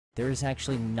There is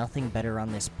actually nothing better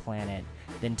on this planet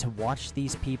than to watch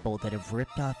these people that have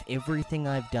ripped off everything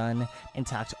I've done and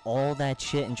talked all that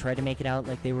shit and tried to make it out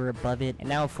like they were above it, and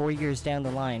now 4 years down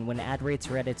the line, when ad rates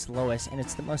are at its lowest and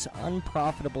it's the most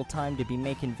unprofitable time to be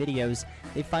making videos,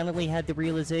 they finally had the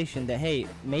realization that, hey,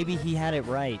 maybe he had it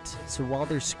right. So while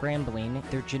they're scrambling,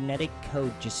 their genetic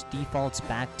code just defaults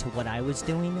back to what I was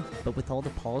doing, but with all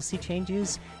the policy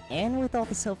changes, and with all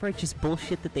the self-righteous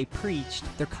bullshit that they preached,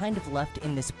 they're kind of left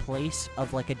in this place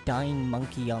of like a dying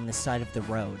monkey on the side of the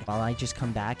road. While I just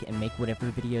come back and make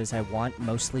whatever videos I want,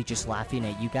 mostly just laughing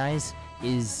at you guys,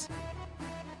 is...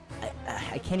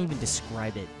 I can't even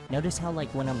describe it. Notice how, like,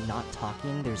 when I'm not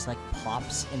talking, there's, like,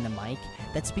 pops in the mic?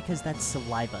 That's because that's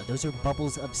saliva. Those are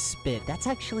bubbles of spit. That's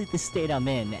actually the state I'm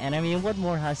in. And, I mean, what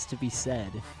more has to be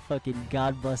said? Fucking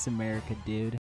God bless America, dude.